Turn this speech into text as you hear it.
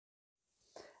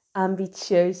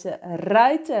ambitieuze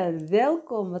ruiter.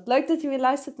 Welkom. Wat leuk dat je weer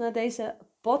luistert naar deze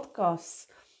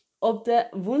podcast op de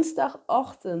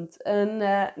woensdagochtend.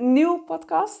 Een nieuwe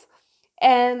podcast.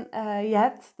 En je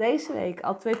hebt deze week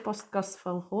al 2 podcasts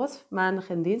van gehoord, maandag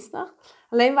en dinsdag.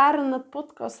 Alleen waren het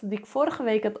podcasts die ik vorige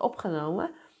week had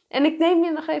opgenomen. En ik neem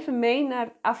je nog even mee naar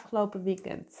het afgelopen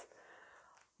weekend.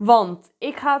 Want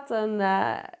ik had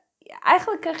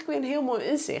eigenlijk kreeg ik weer een heel mooi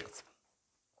inzicht.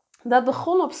 Dat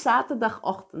begon op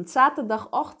zaterdagochtend.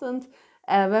 Zaterdagochtend,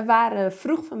 we waren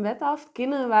vroeg van bed af. De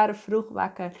kinderen waren vroeg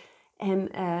wakker. En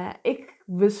ik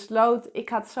besloot, ik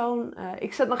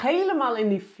zat nog helemaal in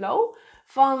die flow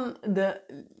van de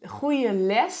goede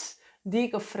les die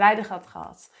ik op vrijdag had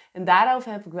gehad. En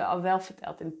daarover heb ik wel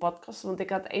verteld in de podcast. Want ik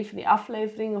had een van die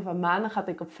afleveringen van maandag had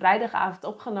ik op vrijdagavond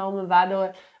opgenomen.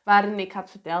 Waarin ik had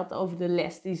verteld over de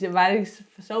les waar ik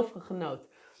zoveel genoot.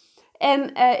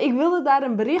 En ik wilde daar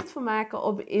een bericht van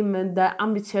maken in de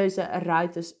Ambitieuze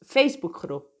Ruiters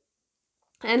Facebookgroep.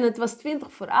 En het was 7:20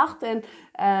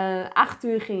 en 8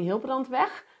 uur ging Hilbrand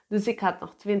weg. Dus ik had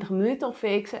nog 20 minuten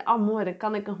ongeveer. Ik zei, mooi, dan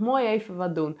kan ik nog mooi even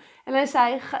wat doen. En hij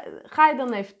zei, ga je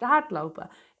dan even te hardlopen?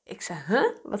 Ik zei,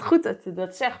 wat goed dat je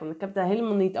dat zegt, want ik heb daar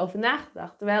helemaal niet over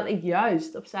nagedacht. Terwijl ik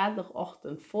juist op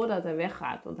zaterdagochtend, voordat hij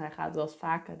weggaat, want hij gaat wel eens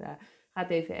vaker, gaat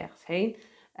even ergens heen.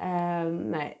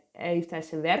 Heeft hij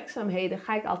zijn werkzaamheden,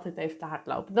 ga ik altijd even te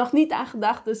hardlopen. Nog niet aan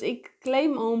gedacht, dus ik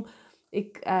claim om.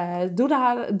 Ik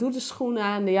doe de schoenen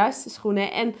aan, de juiste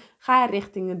schoenen en ga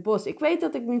richting het bos. Ik weet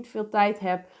dat ik niet veel tijd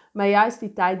heb, maar juist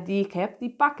die tijd die ik heb,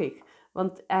 die pak ik.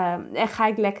 Want dan ga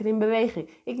ik lekker in beweging.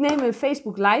 Ik neem een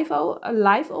Facebook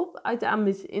live op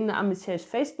in de Ambitieuze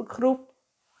Facebookgroep.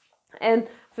 En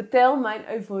vertel mijn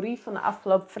euforie van de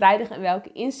afgelopen vrijdag en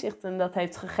welke inzichten dat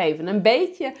heeft gegeven. Een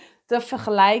beetje te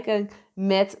vergelijken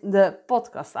met de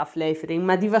podcastaflevering,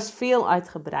 maar die was veel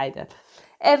uitgebreider.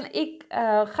 En ik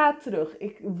ga terug.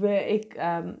 Ik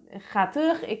ga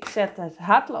terug. Ik zet het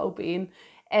hardlopen in.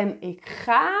 En ik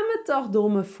ga me toch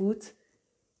door mijn voet.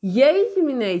 Jeetje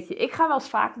mineetje. Ik ga wel eens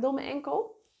vaker door mijn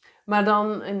enkel. Maar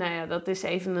dan, dat is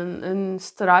even een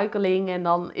struikeling en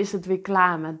dan is het weer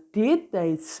klaar. Maar dit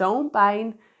deed zo'n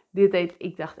pijn.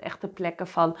 Ik dacht echt de plekken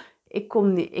van, ik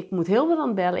moet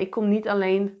Hilbrand bellen. Ik kom niet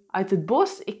alleen uit het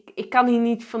bos. Ik kan hier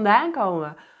niet vandaan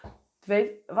komen.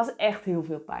 Het was echt heel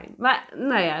veel pijn. Maar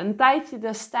een tijdje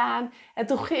daar staan. En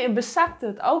toen bezakte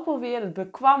het ook wel weer. Het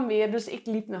bekwam weer. Dus ik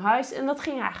liep naar huis. En dat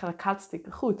ging eigenlijk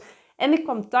hartstikke goed. En ik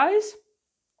kwam thuis.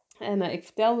 En ik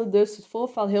vertelde dus het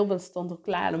voorval. Hilbrand stond al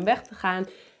klaar om weg te gaan.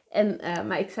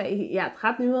 Maar ik zei, ja, het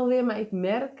gaat nu wel weer. Maar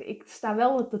ik sta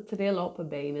wel wat te trillen op mijn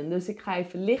benen. Dus ik ga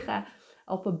even liggen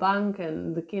op een bank.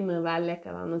 En de kinderen waren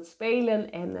lekker aan het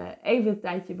spelen. En even een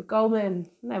tijdje bekomen. En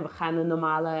we gaan een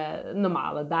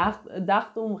normale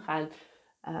dag doen. We gaan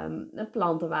een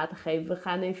planten water geven. We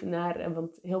gaan even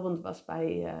want Hilbrand was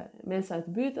bij mensen uit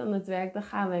de buurt aan het werk. Daar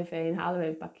gaan we even heen. Halen we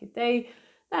een pakje thee.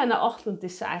 Nou, in de ochtend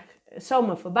is ze eigenlijk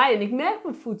zomaar voorbij. En ik merk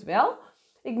mijn voet wel.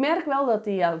 Ik merk wel dat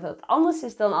hij wat anders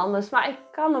is dan anders. Maar ik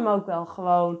kan hem ook wel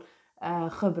gewoon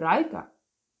gebruiken.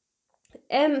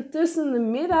 En tussen de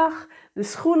middag, de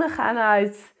schoenen gaan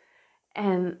uit.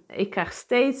 En ik krijg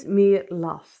steeds meer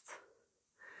last.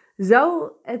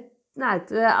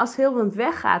 Als Hilbrand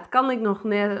weggaat, kan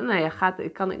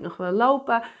ik nog wel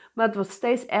lopen. Maar het wordt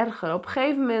steeds erger. Op een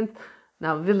gegeven moment,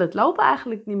 wil het lopen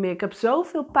eigenlijk niet meer. Ik heb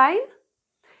zoveel pijn.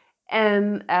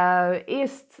 En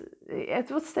het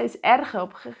wordt steeds erger.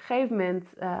 Op een gegeven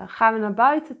moment gaan we naar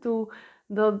buiten toe.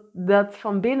 Dat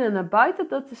van binnen naar buiten,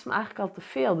 dat is me eigenlijk al te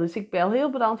veel. Dus ik bel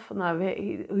Hilbrand van,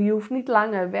 je hoeft niet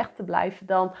langer weg te blijven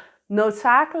dan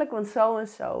noodzakelijk, want zo en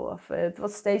zo. Of het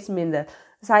wordt steeds minder.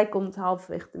 Dus hij komt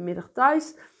halverwege de middag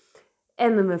thuis.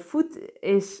 En mijn voet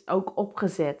is ook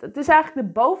opgezet. Het is eigenlijk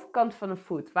de bovenkant van de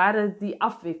voet, waar die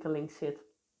afwikkeling zit.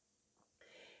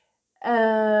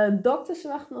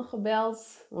 Dokterswacht nog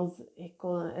gebeld, want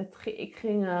ik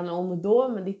ging aan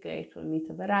onderdoor, maar die kregen we niet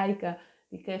te bereiken.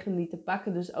 Die kregen we niet te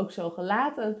pakken, dus ook zo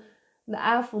gelaten. De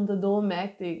avond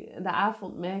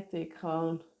merkte ik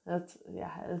gewoon,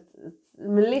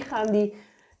 mijn lichaam die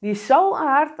is zo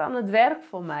hard aan het werk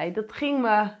voor mij.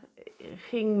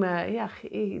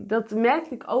 Dat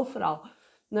merkte ik overal.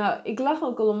 Nou, ik lag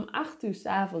ook al om 8 uur 's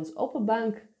avonds op een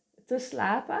bank te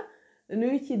slapen. Een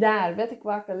uurtje daar werd ik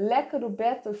wakker, lekker op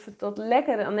bed, tot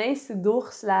lekker aan één stuk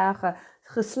doorgeslagen,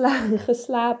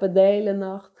 geslapen de hele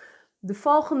nacht. De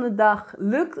volgende dag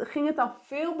ging het al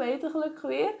veel beter gelukkig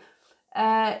weer.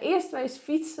 Eerst eens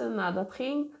fietsen, dat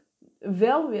ging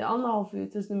wel weer 1,5 uur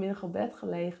tussen de middag op bed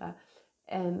gelegen.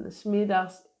 En 's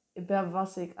middags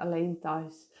was ik alleen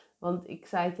thuis. Want ik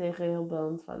zei tegen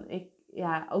Hilbrand van,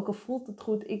 ook al voelt het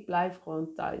goed, ik blijf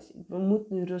gewoon thuis. Ik moet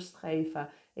nu rust geven.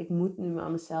 Ik moet nu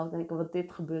aan mezelf denken, want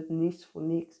dit gebeurt niets voor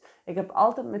niks. Ik heb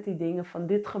altijd met die dingen van,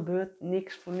 dit gebeurt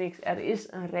niks voor niks. Er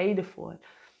is een reden voor.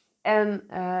 En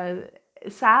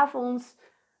 's avonds,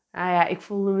 ik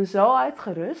voelde me zo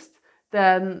uitgerust.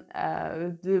 Dan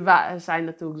zijn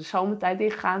natuurlijk de zomertijd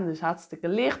ingegaan, dus hartstikke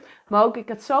licht. Maar ook, ik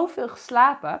had zoveel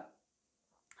geslapen.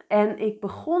 En ik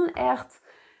begon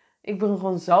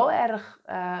gewoon zo erg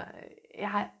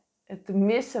te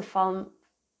missen van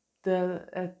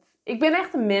ik ben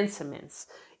echt een mensenmens.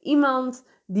 Iemand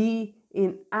die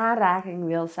in aanraking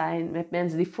wil zijn met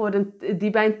mensen, die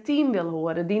bij een team wil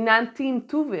horen, die naar een team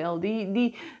toe wil,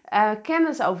 die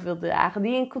kennis over wil dragen,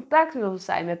 die in contact wil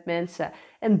zijn met mensen.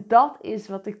 En dat is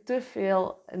wat ik te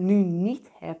veel nu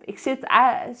niet heb. Ik zit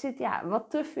wat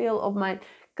te veel op mijn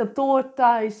kantoor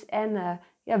thuis en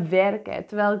werken,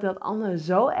 terwijl ik dat andere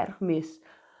zo erg mis.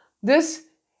 Dus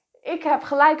ik heb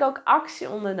gelijk ook actie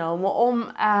ondernomen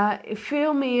om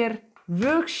veel meer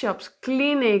workshops,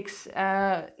 clinics,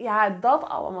 dat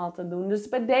allemaal te doen. Dus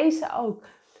bij deze ook.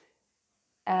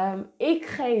 Ik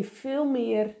geef veel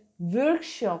meer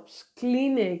workshops,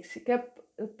 clinics. Ik heb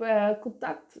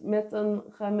contact met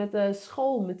de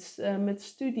school, met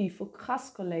studie voor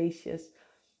gastcolleges.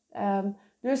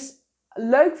 Dus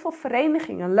leuk voor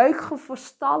verenigingen, leuk voor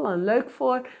stallen, leuk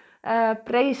voor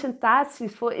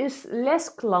presentaties, voor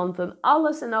lesklanten,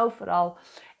 alles en overal.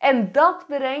 En dat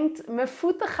brengt, mijn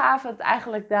voeten gaven het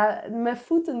eigenlijk daar, mijn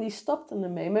voeten die stopten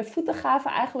ermee. Mijn voeten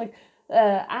gaven eigenlijk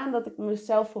aan dat ik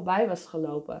mezelf voorbij was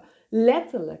gelopen.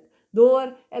 Letterlijk.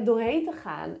 Door er doorheen te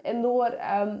gaan en door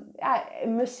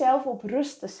mezelf op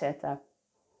rust te zetten.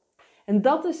 En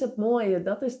dat is het mooie.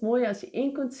 Dat is het mooie als je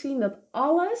in kunt zien dat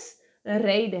alles een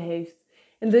reden heeft.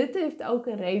 En dit heeft ook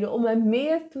een reden om mij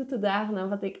meer toe te dagen naar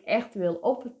wat ik echt wil.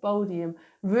 Op het podium,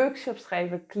 workshops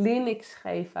geven, clinics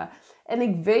geven. En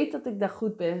ik weet dat ik daar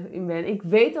goed in ben. Ik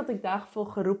weet dat ik daarvoor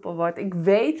geroepen word. Ik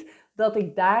weet dat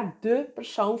ik daar de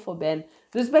persoon voor ben.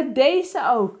 Dus bij deze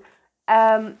ook.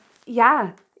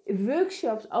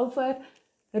 Workshops over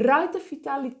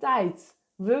ruitenvitaliteit.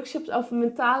 Workshops over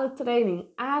mentale training,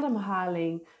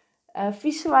 ademhaling,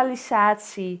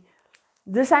 visualisatie.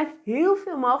 Er zijn heel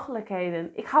veel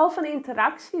mogelijkheden. Ik hou van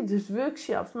interactie, dus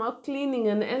workshops, maar ook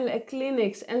cleaningen en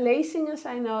clinics en lezingen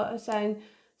zijn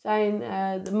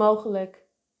mogelijk.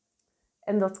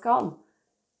 En dat kan.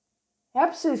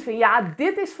 Heb zoiets van,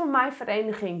 dit is voor mijn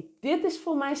vereniging, dit is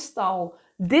voor mijn stal,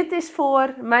 dit is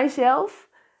voor mijzelf.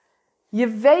 Je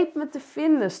weet me te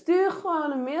vinden. Stuur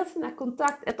gewoon een mailtje naar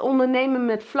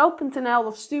contact@ondernemenmetflow.nl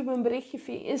of stuur me een berichtje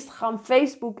via Instagram,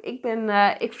 Facebook.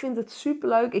 Ik vind het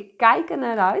superleuk. Ik kijk er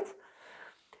naar uit.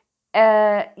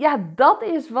 Dat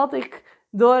is wat ik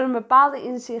door een bepaalde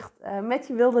inzicht met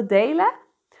je wilde delen.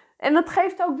 En dat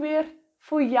geeft ook weer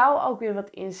voor jou ook weer wat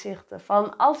inzichten.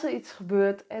 Van als er iets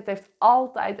gebeurt, het heeft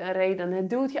altijd een reden. Het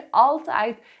doet je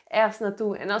altijd ergens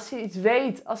naartoe. En als je iets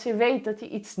weet, als je weet dat je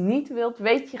iets niet wilt,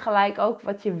 weet je gelijk ook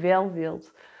wat je wel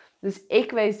wilt. Dus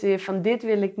ik weet weer van dit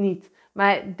wil ik niet.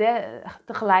 Maar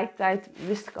tegelijkertijd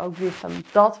wist ik ook weer van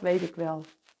dat weet ik wel.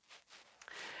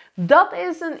 Dat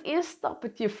is een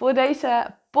instappetje voor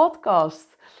deze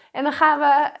podcast. En dan gaan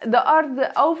we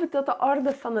over tot de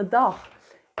orde van de dag.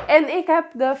 En ik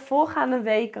heb de voorgaande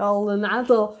week al een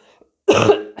aantal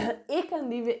ikken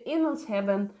die we in ons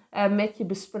hebben met je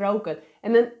besproken.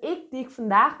 En een ik die ik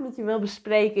vandaag met je wil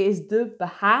bespreken is de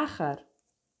behager.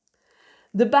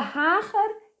 De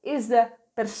behager is de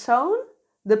persoon,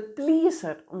 de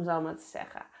pleaser om zo maar te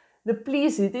zeggen. De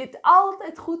pleaser die het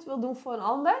altijd goed wil doen voor een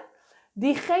ander.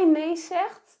 Die geen nee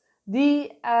zegt.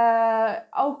 Die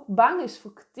ook bang is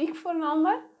voor kritiek voor een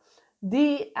ander.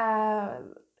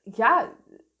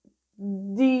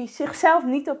 Die zichzelf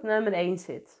niet op nummer 1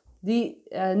 zit. Die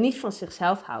niet van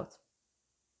zichzelf houdt.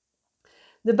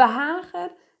 De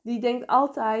behager die denkt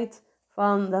altijd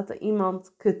van dat er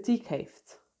iemand kritiek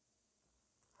heeft.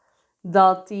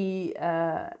 Dat die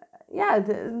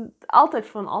altijd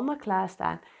voor een ander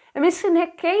klaarstaan. En misschien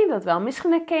herken je dat wel.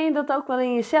 Misschien herken je dat ook wel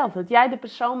in jezelf. Dat jij de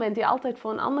persoon bent die altijd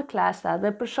voor een ander klaarstaat.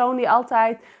 De persoon die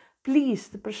altijd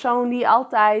please. De persoon die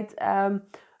altijd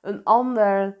een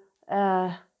ander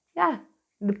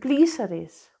de pleaser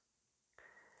is.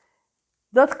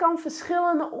 Dat kan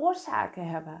verschillende oorzaken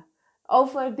hebben.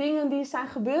 Over dingen die zijn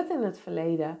gebeurd in het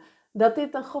verleden. Dat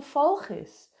dit een gevolg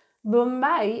is. Bij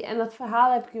mij, en dat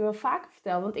verhaal heb ik je wel vaker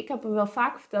verteld. Want ik heb er wel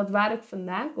vaker verteld waar ik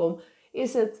vandaan kom.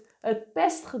 Is het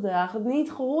pestgedrag. Het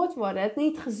niet gehoord worden. Het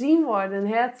niet gezien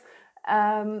worden.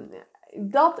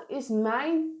 Dat is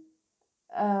mijn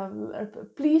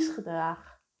please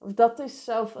gedrag. Of dat is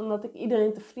zo van dat ik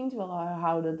iedereen te vriend wil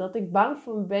houden. Dat ik bang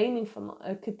voor een mening van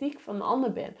kritiek van een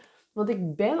ander ben. Want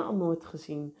ik ben al nooit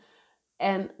gezien.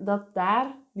 En dat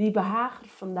daar die behager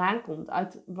vandaan komt.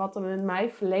 Uit wat er met mij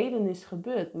verleden is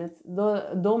gebeurd.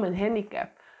 Door mijn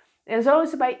handicap. En zo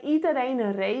is er bij iedereen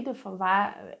een reden van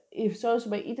zo is er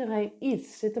bij iedereen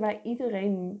iets. Zit er bij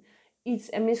iedereen iets.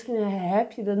 En misschien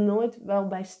heb je er nooit wel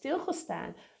bij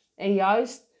stilgestaan. En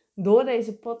juist door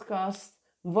deze podcast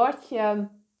word je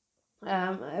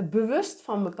bewust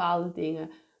van bepaalde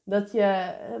dingen. Dat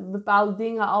je bepaalde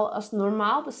dingen al als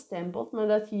normaal bestempelt. Maar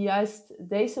dat je juist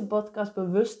deze podcast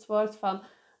bewust wordt van...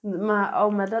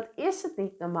 Maar dat is het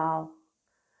niet normaal.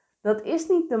 Dat is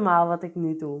niet normaal wat ik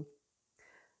nu doe.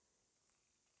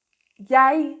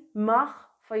 Jij mag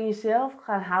van jezelf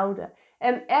gaan houden.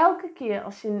 En elke keer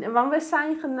als je... Want we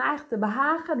zijn geneigd, de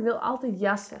behager wil altijd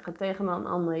ja zeggen tegen een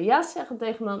ander. Ja zeggen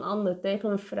tegen een ander,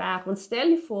 tegen een vraag. Want stel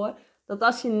je voor dat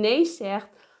als je nee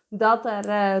zegt, dat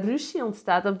er ruzie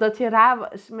ontstaat. Of dat je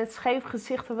raar met scheef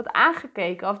gezichten wordt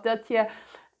aangekeken. Of dat je...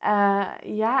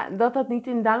 dat niet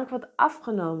in dank wordt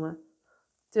afgenomen.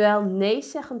 Terwijl nee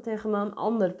zeggen tegen een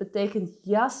ander betekent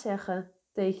ja zeggen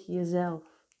tegen jezelf.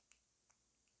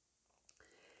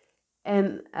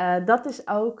 En dat is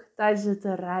ook tijdens het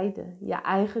rijden, je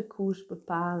eigen koers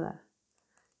bepalen.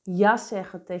 Ja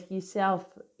zeggen tegen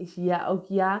jezelf is ook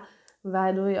ja,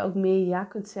 waardoor je ook meer ja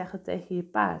kunt zeggen tegen je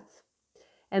paard.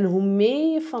 En hoe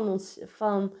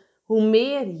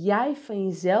meer jij van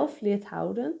jezelf leert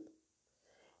houden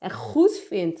en goed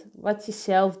vindt wat je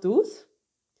zelf doet,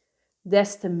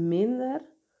 des te minder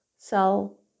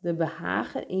zal de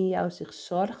behager in jou zich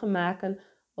zorgen maken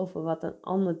over wat een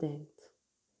ander denkt.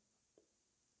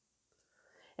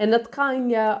 En dat kan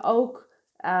je ook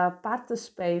parten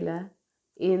spelen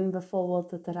in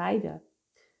bijvoorbeeld het rijden.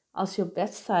 Als je op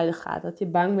wedstrijden gaat, dat je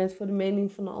bang bent voor de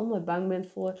mening van een ander. Bang bent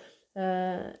voor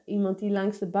iemand die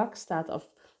langs de bak staat. Of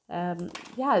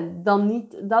dan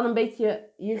een beetje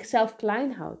jezelf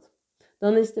klein houdt.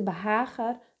 Dan is de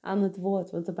behager aan het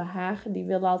woord. Want de behager die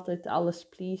wil altijd alles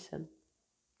pleasen.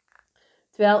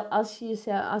 Terwijl als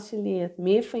je leert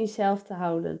meer van jezelf te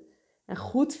houden. En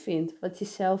goed vindt wat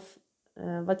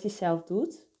je zelf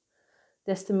doet,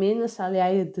 des te minder zal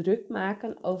jij je druk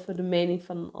maken over de mening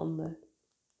van een ander.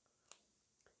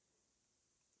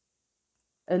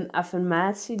 Een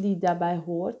affirmatie die daarbij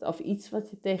hoort, of iets wat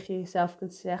je tegen jezelf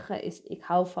kunt zeggen, is: ik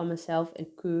hou van mezelf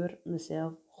en keur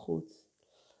mezelf goed.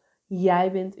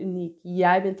 Jij bent uniek,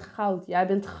 jij bent goud, jij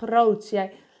bent groot,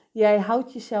 jij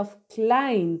houdt jezelf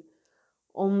klein,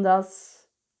 omdat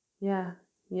de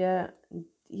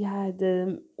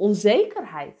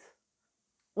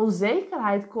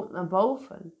onzekerheid komt naar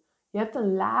boven. Je hebt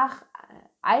een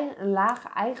lage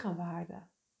eigenwaarde.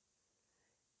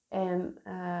 En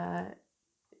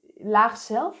laag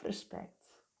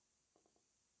zelfrespect.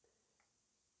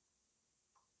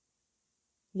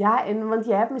 Ja, want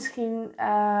je hebt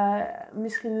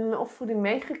misschien een opvoeding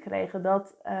meegekregen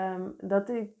dat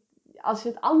als je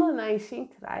het andere naar je zin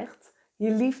krijgt,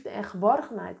 je liefde en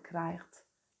geborgenheid krijgt.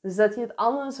 Dus dat je het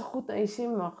andere zo goed naar je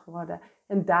zin mag worden.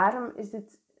 En daarom is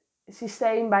dit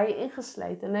systeem bij je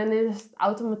ingesleten. En is het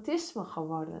automatisme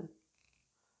geworden.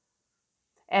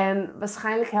 En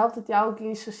waarschijnlijk helpt het jou ook in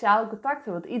je sociale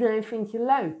contacten. Want iedereen vindt je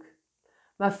leuk.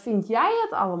 Maar vind jij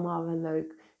het allemaal wel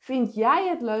leuk? Vind jij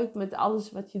het leuk met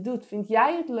alles wat je doet? Vind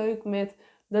jij het leuk met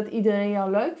dat iedereen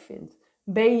jou leuk vindt?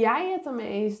 Ben jij het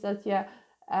ermee eens dat je...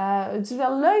 het is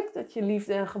wel leuk dat je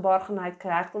liefde en geborgenheid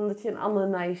krijgt. Omdat je een ander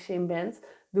naar je zin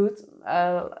doet.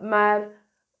 Maar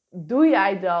doe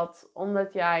jij dat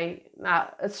omdat jij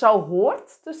het zo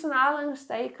hoort, tussen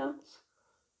aanhalingstekens?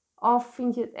 Of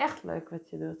vind je het echt leuk wat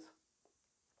je doet?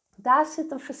 Daar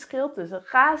zit een verschil tussen.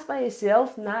 Ga eens bij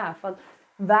jezelf na. Van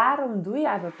waarom doe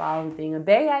jij bepaalde dingen?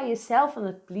 Ben jij jezelf aan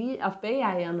het pleasen? Of ben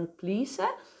jij aan het pleasen?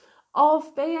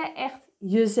 Of ben jij echt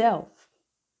jezelf?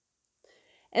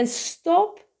 En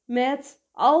stop met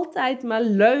altijd maar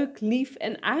leuk, lief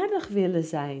en aardig willen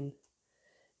zijn.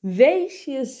 Wees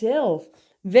jezelf.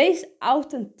 Wees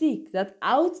authentiek. Dat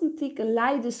authentieke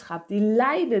leiderschap. Die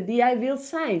leider die jij wilt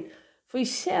zijn. Voor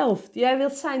jezelf. Die jij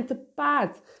wilt zijn te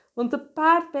paard. Want te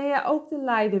paard ben jij ook de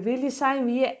leider. Wil je zijn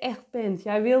wie je echt bent.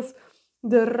 Jij wilt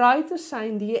de ruiter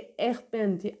zijn die je echt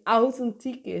bent. Die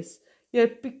authentiek is.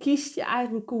 Je kiest je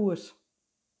eigen koers.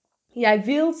 Jij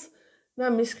wilt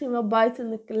misschien wel buiten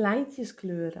de lijntjes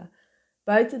kleuren.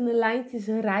 Buiten de lijntjes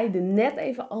rijden. Net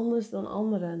even anders dan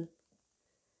anderen.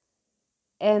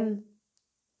 En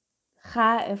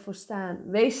ga ervoor staan.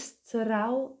 Wees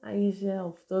trouw aan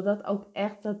jezelf. Door dat ook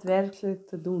echt daadwerkelijk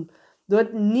te doen.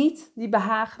 Door niet die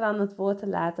behager aan het woord te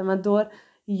laten. Maar door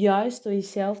juist door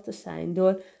jezelf te zijn.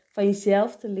 Door van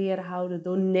jezelf te leren houden.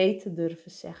 Door nee te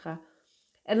durven zeggen.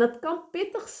 En dat kan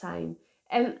pittig zijn.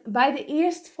 En bij de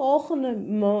eerstvolgende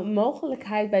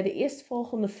mogelijkheid, bij de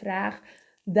eerstvolgende vraag,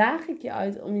 daag ik je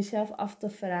uit om jezelf af te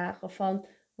vragen van,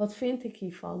 wat vind ik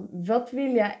hiervan? Wat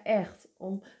wil jij echt?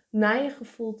 Om naar je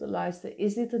gevoel te luisteren.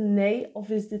 Is dit een nee of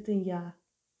is dit een ja?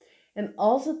 En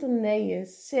als het een nee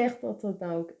is, zeg dat dan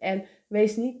ook. En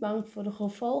wees niet bang voor de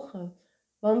gevolgen.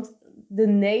 Want de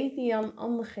nee die je aan een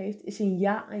ander geeft, is een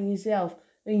ja aan jezelf.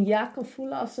 Een ja kan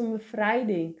voelen als een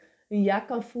bevrijding. Een ja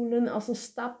kan voelen als een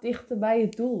stap dichter bij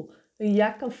het doel. Een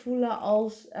ja kan voelen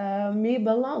als meer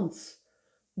balans.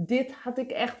 Dit had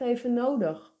ik echt even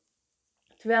nodig.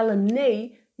 Terwijl een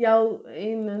nee jou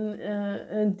in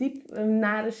een diep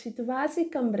nare situatie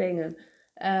kan brengen.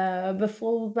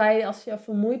 Bijvoorbeeld als je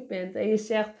vermoeid bent en je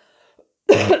zegt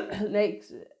nee,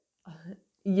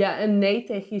 ja, een nee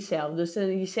tegen jezelf. Dus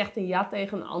je zegt een ja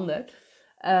tegen een ander.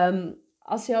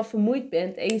 Als je al vermoeid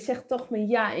bent en je zegt toch maar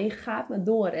ja en je gaat maar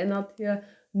door. En dat je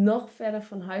nog verder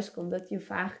van huis komt, dat je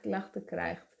vage klachten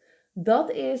krijgt.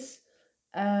 Dat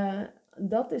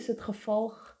is het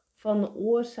gevolg van de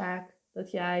oorzaak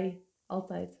dat jij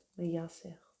altijd maar ja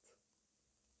zegt.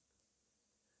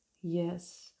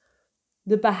 Yes.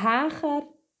 De behager,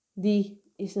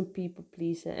 die is een people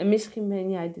pleaser. En misschien ben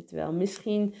jij dit wel.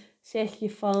 Misschien zeg je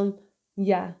van,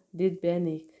 ja, dit ben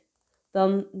ik.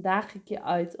 Dan daag ik je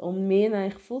uit om meer naar je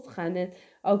gevoel te gaan. En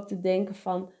ook te denken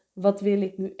van, wat wil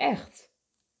ik nu echt?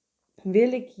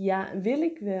 Wil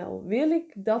ik wel? Wil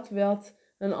ik dat wat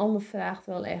een ander vraagt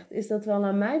wel echt? Is dat wel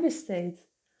aan mij besteed?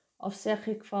 Of zeg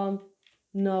ik van,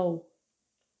 no.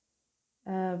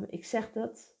 Ik zeg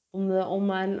dat om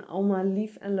maar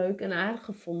lief en leuk en aardig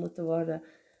gevonden te worden.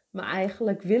 Maar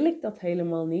eigenlijk wil ik dat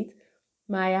helemaal niet.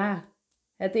 Maar ja,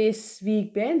 het is wie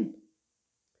ik ben.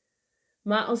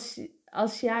 Maar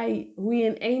als jij, hoe je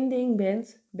in één ding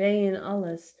bent, ben je in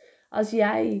alles. Als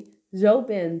jij zo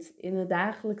bent in het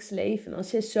dagelijks leven,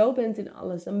 als jij zo bent in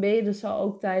alles, dan ben je dus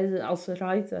ook tijdens als een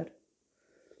ruiter.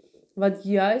 Want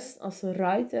juist als een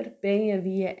ruiter ben je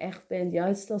wie je echt bent.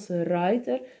 Juist als een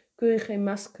ruiter kun je geen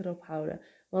masker ophouden.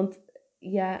 Want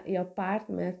ja, jouw paard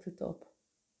merkt het op.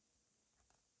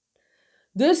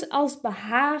 Dus als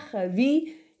behagen,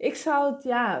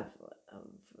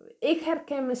 ik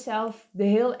herken mezelf er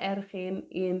heel erg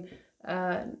in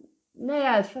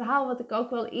het verhaal wat ik ook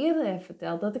wel eerder heb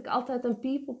verteld. Dat ik altijd een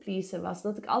people pleaser was.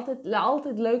 Dat ik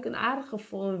altijd leuk en aardig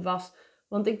gevonden was.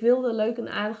 Want ik wilde leuk en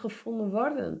aardig gevonden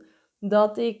worden.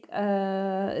 Dat ik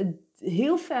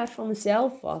heel ver van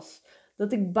mezelf was.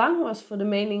 Dat ik bang was voor de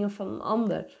meningen van een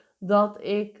ander. Dat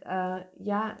ik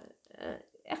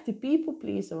echt die people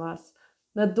pleaser was.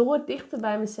 Maar door dichter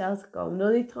bij mezelf te komen.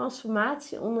 Door die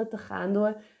transformatie onder te gaan.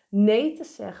 Door nee te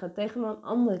zeggen tegen een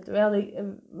ander.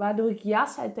 Waardoor ik ja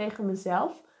zei tegen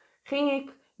mezelf. Ging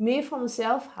ik meer van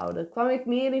mezelf houden. Kwam ik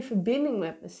meer in verbinding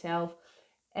met mezelf.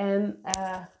 En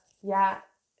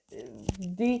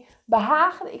die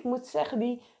behagen, ik moet zeggen,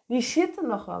 die zitten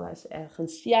nog wel eens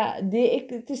ergens. Ja,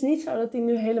 het is niet zo dat die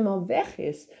nu helemaal weg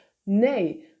is.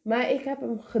 Nee, maar ik heb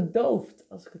hem gedoofd,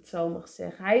 als ik het zo mag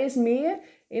zeggen. Hij is meer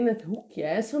in het hoekje.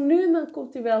 En zo nu en dan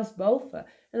komt hij wel eens boven.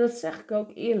 En dat zeg ik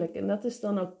ook eerlijk. En dat is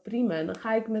dan ook prima. En dan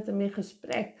ga ik met hem in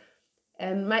gesprek.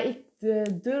 Maar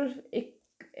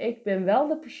ik ben wel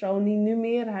de persoon die nu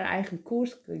meer haar eigen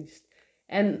koers kiest.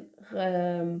 En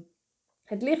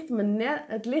het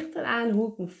ligt eraan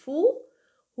hoe ik me voel.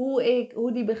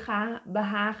 Hoe die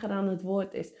behager aan het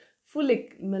woord is. Voel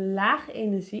ik mijn lage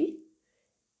energie,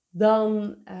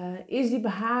 dan is die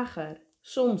behager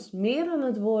soms meer aan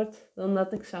het woord dan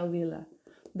dat ik zou willen.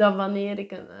 Dan wanneer ik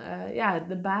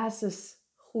de basis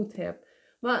goed heb.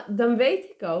 Maar dan weet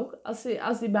ik ook,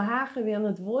 als die behager weer aan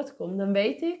het woord komt, dan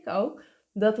weet ik ook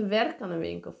dat er werk aan de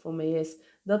winkel voor me is.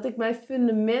 Dat ik mijn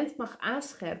fundament mag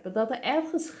aanscherpen. Dat er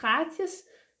ergens gaatjes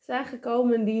zijn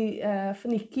gekomen van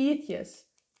die kiertjes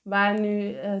waar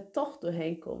nu tocht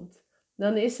doorheen komt.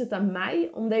 Dan is het aan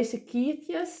mij om deze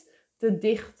kiertjes te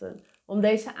dichten. Om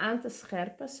deze aan te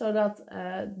scherpen, zodat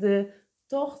de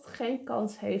tocht geen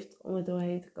kans heeft om er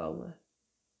doorheen te komen.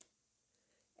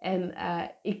 En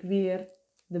ik weer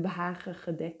de behager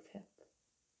gedekt heb.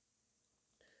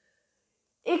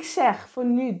 Ik zeg voor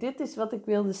nu, dit is wat ik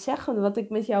wilde zeggen, wat ik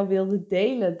met jou wilde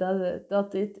delen.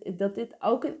 Dat dit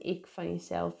ook een ik van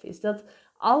jezelf is. Dat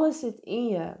alles zit in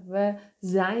je. We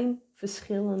zijn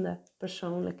verschillende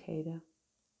persoonlijkheden.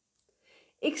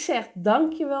 Ik zeg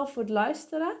dankjewel voor het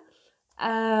luisteren.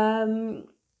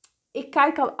 Ik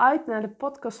kijk al uit naar de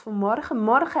podcast van morgen.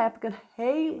 Morgen heb ik een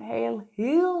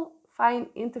heel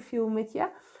fijn interview met je.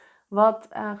 Wat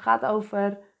gaat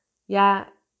over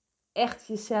echt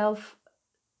jezelf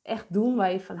echt doen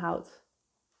waar je van houdt.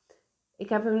 Ik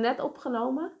heb hem net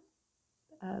opgenomen,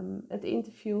 het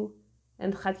interview. En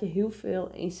het gaat je heel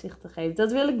veel inzichten geven.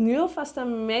 Dat wil ik nu alvast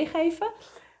aan meegeven.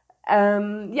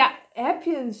 Heb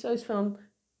je zoiets van...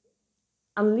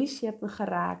 Annelies, je hebt me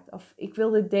geraakt. Of ik wil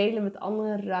dit delen met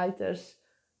andere ruiters.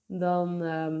 Dan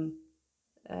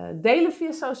delen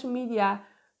via social media.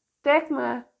 Tag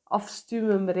me of stuur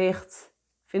me een bericht.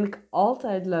 Vind ik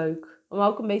altijd leuk. Om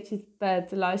ook een beetje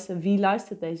te luisteren. Wie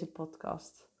luistert deze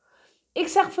podcast? Ik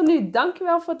zeg voor nu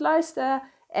dankjewel voor het luisteren.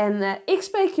 En ik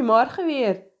spreek je morgen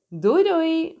weer. Doei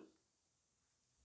doei!